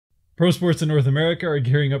Pro sports in North America are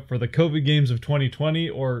gearing up for the COVID games of 2020,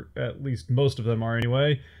 or at least most of them are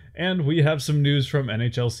anyway, and we have some news from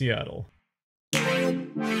NHL Seattle. The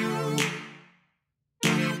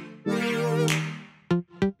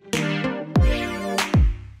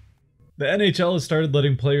NHL has started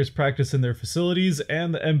letting players practice in their facilities,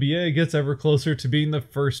 and the NBA gets ever closer to being the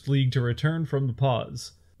first league to return from the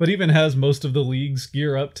pause. But even as most of the leagues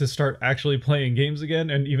gear up to start actually playing games again,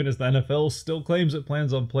 and even as the NFL still claims it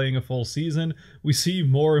plans on playing a full season, we see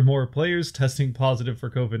more and more players testing positive for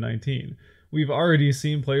COVID-19. We've already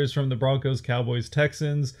seen players from the Broncos, Cowboys,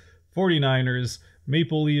 Texans, 49ers,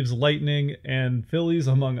 Maple Leafs, Lightning, and Phillies,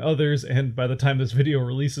 among others, and by the time this video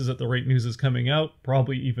releases at the rate news is coming out,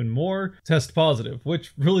 probably even more, test positive,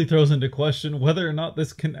 which really throws into question whether or not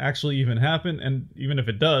this can actually even happen, and even if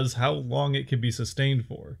it does, how long it can be sustained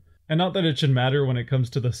for. And not that it should matter when it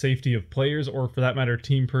comes to the safety of players, or for that matter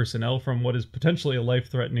team personnel, from what is potentially a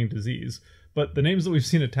life-threatening disease. But the names that we've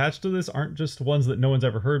seen attached to this aren't just ones that no one's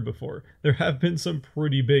ever heard before. There have been some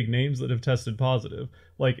pretty big names that have tested positive,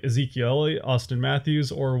 like Ezekiel, Auston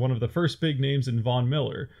Matthews, or one of the first big names in Von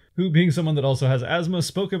Miller, who, being someone that also has asthma,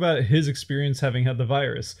 spoke about his experience having had the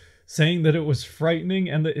virus, saying that it was frightening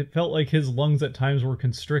and that it felt like his lungs at times were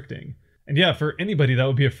constricting. And yeah, for anybody that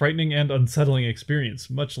would be a frightening and unsettling experience,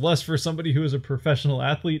 much less for somebody who is a professional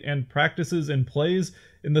athlete and practices and plays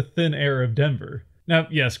in the thin air of Denver. Now,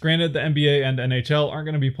 yes, granted, the NBA and NHL aren't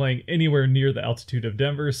going to be playing anywhere near the altitude of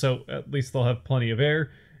Denver, so at least they'll have plenty of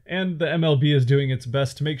air, and the MLB is doing its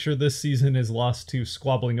best to make sure this season is lost to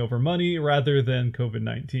squabbling over money rather than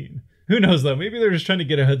COVID-19. Who knows though, maybe they're just trying to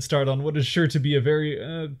get a head start on what is sure to be a very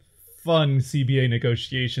fun CBA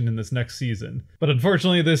negotiation in this next season. But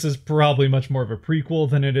unfortunately, this is probably much more of a prequel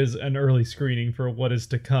than it is an early screening for what is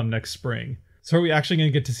to come next spring. So are we actually going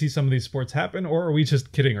to get to see some of these sports happen, or are we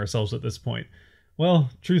just kidding ourselves at this point?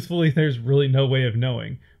 Well, truthfully, there's really no way of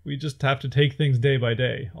knowing. We just have to take things day by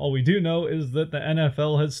day. All we do know is that the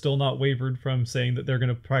NFL has still not wavered from saying that they're going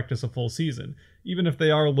to practice a full season, even if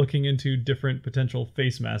they are looking into different potential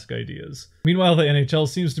face mask ideas. Meanwhile, the NHL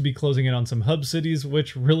seems to be closing in on some hub cities,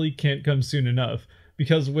 which really can't come soon enough,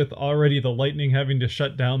 because with already the Lightning having to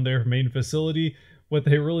shut down their main facility, what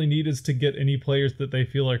they really need is to get any players that they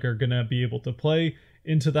feel like are going to be able to play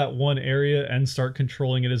into that one area and start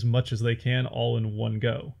controlling it as much as they can all in one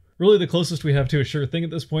go. Really, the closest we have to a sure thing at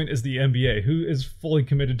this point is the NBA, who is fully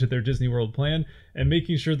committed to their Disney World plan and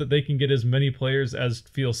making sure that they can get as many players as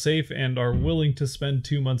feel safe and are willing to spend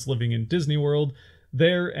 2 months living in Disney World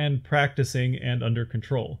there and practicing and under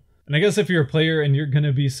control. And I guess if you're a player and you're going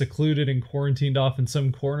to be secluded and quarantined off in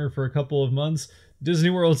some corner for a couple of months, Disney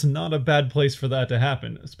World's not a bad place for that to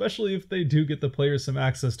happen, especially if they do get the players some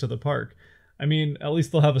access to the park. I mean, at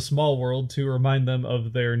least they'll have a small world to remind them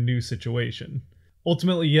of their new situation.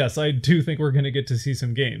 Ultimately, yes, I do think we're going to get to see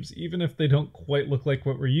some games, even if they don't quite look like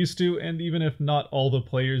what we're used to, and even if not all the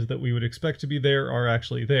players that we would expect to be there are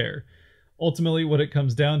actually there. Ultimately, what it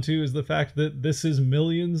comes down to is the fact that this is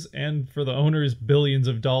millions, and for the owners, billions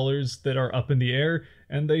of dollars that are up in the air,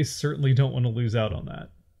 and they certainly don't want to lose out on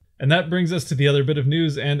that. And that brings us to the other bit of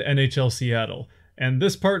news and NHL Seattle. And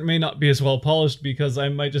this part may not be as well polished because I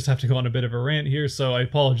might just have to go on a bit of a rant here, so I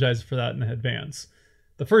apologize for that in advance.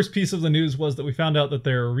 The first piece of the news was that we found out that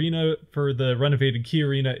their arena for the renovated Key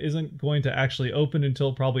Arena isn't going to actually open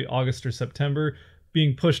until probably August or September,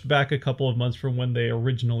 being pushed back a couple of months from when they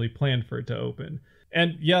originally planned for it to open.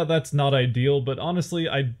 And yeah, that's not ideal, but honestly,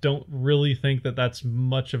 I don't really think that that's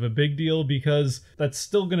much of a big deal because that's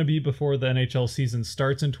still going to be before the NHL season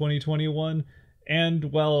starts in 2021.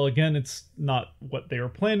 And while, again, it's not what they were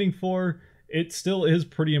planning for, it still is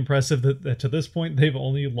pretty impressive that to this point they've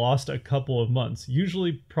only lost a couple of months.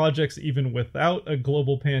 Usually projects, even without a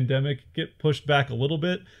global pandemic, get pushed back a little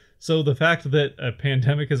bit. So the fact that a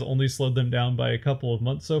pandemic has only slowed them down by a couple of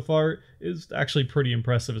months so far is actually pretty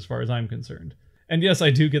impressive as far as I'm concerned. And yes, I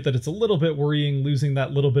do get that it's a little bit worrying losing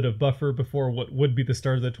that little bit of buffer before what would be the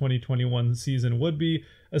start of the 2021 season would be,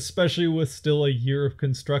 especially with still a year of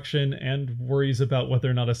construction and worries about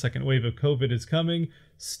whether or not a second wave of COVID is coming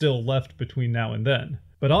still left between now and then.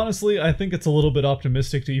 But honestly, I think it's a little bit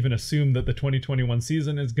optimistic to even assume that the 2021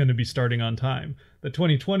 season is going to be starting on time. The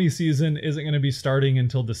 2020 season isn't going to be starting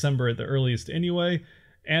until December at the earliest anyway,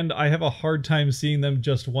 and I have a hard time seeing them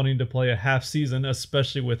just wanting to play a half season,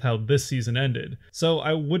 especially with how this season ended. So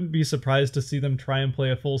I wouldn't be surprised to see them try and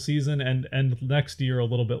play a full season and end next year a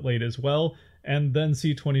little bit late as well, and then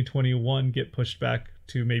see 2021 get pushed back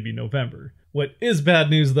to maybe November. What is bad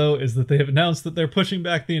news though is that they have announced that they're pushing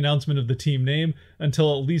back the announcement of the team name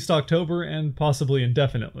until at least October and possibly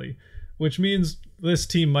indefinitely, which means this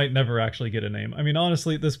team might never actually get a name. I mean,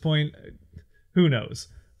 honestly, at this point, who knows?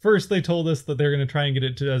 First, they told us that they're going to try and get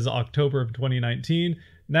it to as October of 2019.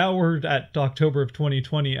 Now we're at October of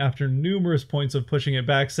 2020 after numerous points of pushing it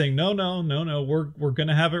back, saying, no, we're going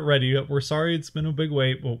to have it ready. We're sorry it's been a big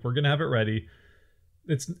wait, but we're going to have it ready.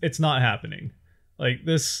 It's not happening. Like,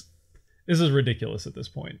 this is ridiculous at this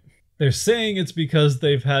point. They're saying it's because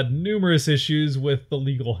they've had numerous issues with the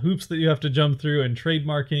legal hoops that you have to jump through and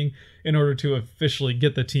trademarking in order to officially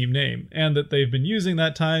get the team name, and that they've been using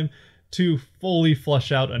that time to fully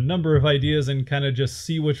flush out a number of ideas and kind of just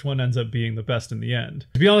see which one ends up being the best in the end.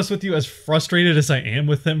 To be honest with you, as frustrated as I am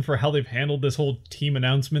with them for how they've handled this whole team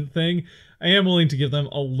announcement thing, I am willing to give them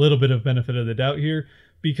a little bit of benefit of the doubt here,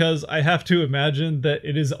 because I have to imagine that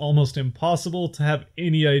it is almost impossible to have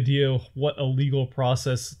any idea what a legal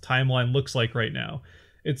process timeline looks like right now.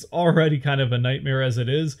 It's already kind of a nightmare as it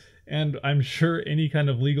is, and I'm sure any kind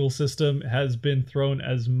of legal system has been thrown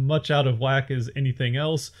as much out of whack as anything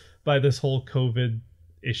else by this whole COVID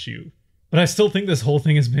issue. But I still think this whole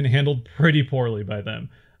thing has been handled pretty poorly by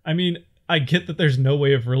them. I mean, I get that there's no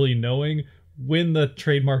way of really knowing when the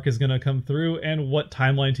trademark is going to come through and what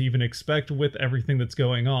timeline to even expect with everything that's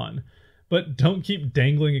going on. But don't keep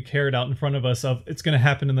dangling a carrot out in front of us of, it's going to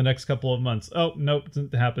happen in the next couple of months. Oh, nope, it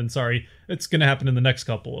didn't happen, sorry. It's going to happen in the next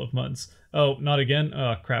couple of months. Oh, not again?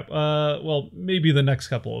 Oh, crap. Well, maybe the next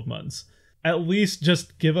couple of months. At least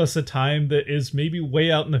just give us a time that is maybe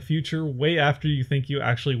way out in the future, way after you think you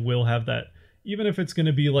actually will have that. Even if it's going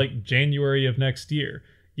to be like January of next year.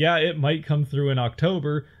 Yeah, it might come through in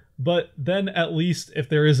October, but then at least if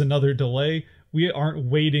there is another delay, we aren't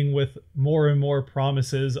waiting with more and more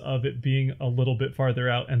promises of it being a little bit farther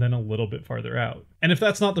out and then a little bit farther out. And if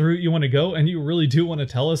that's not the route you want to go, and you really do want to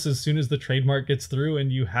tell us as soon as the trademark gets through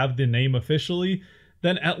and you have the name officially,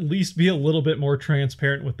 then at least be a little bit more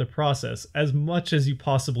transparent with the process, as much as you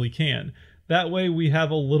possibly can. That way we have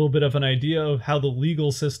a little bit of an idea of how the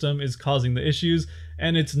legal system is causing the issues,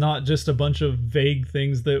 and it's not just a bunch of vague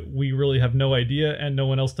things that we really have no idea and no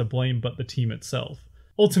one else to blame but the team itself.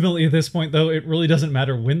 Ultimately, at this point though, it really doesn't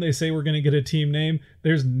matter when they say we're going to get a team name,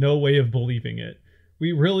 there's no way of believing it.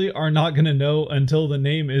 We really are not going to know until the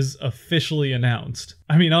name is officially announced.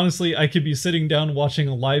 I mean, honestly, I could be sitting down watching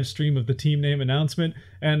a live stream of the team name announcement,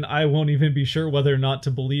 and I won't even be sure whether or not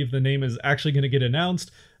to believe the name is actually going to get announced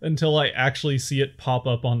until I actually see it pop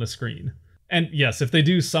up on the screen. And yes, if they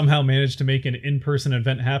do somehow manage to make an in-person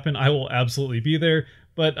event happen, I will absolutely be there,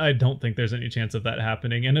 but I don't think there's any chance of that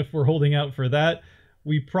happening. And if we're holding out for that,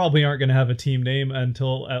 we probably aren't going to have a team name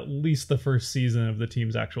until at least the first season of the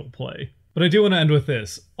team's actual play. But I do want to end with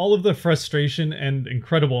this. All of the frustration and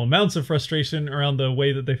incredible amounts of frustration around the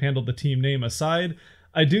way that they've handled the team name aside,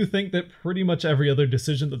 I do think that pretty much every other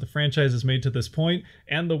decision that the franchise has made to this point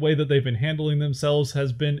and the way that they've been handling themselves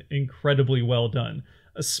has been incredibly well done,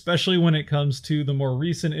 especially when it comes to the more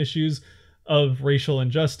recent issues of racial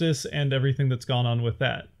injustice and everything that's gone on with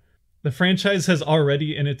that. The franchise has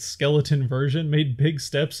already, in its skeleton version, made big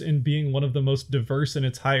steps in being one of the most diverse in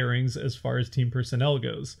its hirings as far as team personnel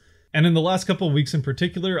goes. And in the last couple of weeks in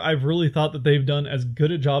particular, I've really thought that they've done as good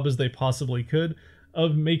a job as they possibly could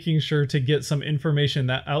of making sure to get some information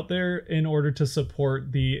out there in order to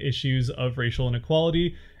support the issues of racial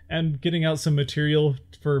inequality and getting out some material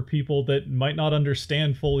for people that might not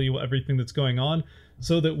understand fully everything that's going on,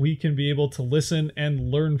 so that we can be able to listen and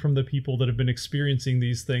learn from the people that have been experiencing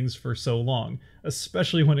these things for so long,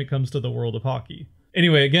 especially when it comes to the world of hockey.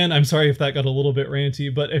 Anyway, again, I'm sorry if that got a little bit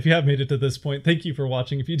ranty, but if you have made it to this point, thank you for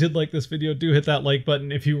watching. If you did like this video, do hit that like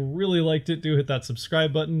button. If you really liked it, do hit that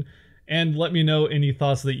subscribe button. And let me know any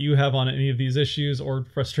thoughts that you have on any of these issues or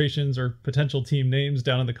frustrations or potential team names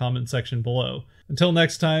down in the comment section below. Until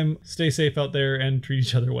next time, stay safe out there and treat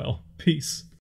each other well. Peace.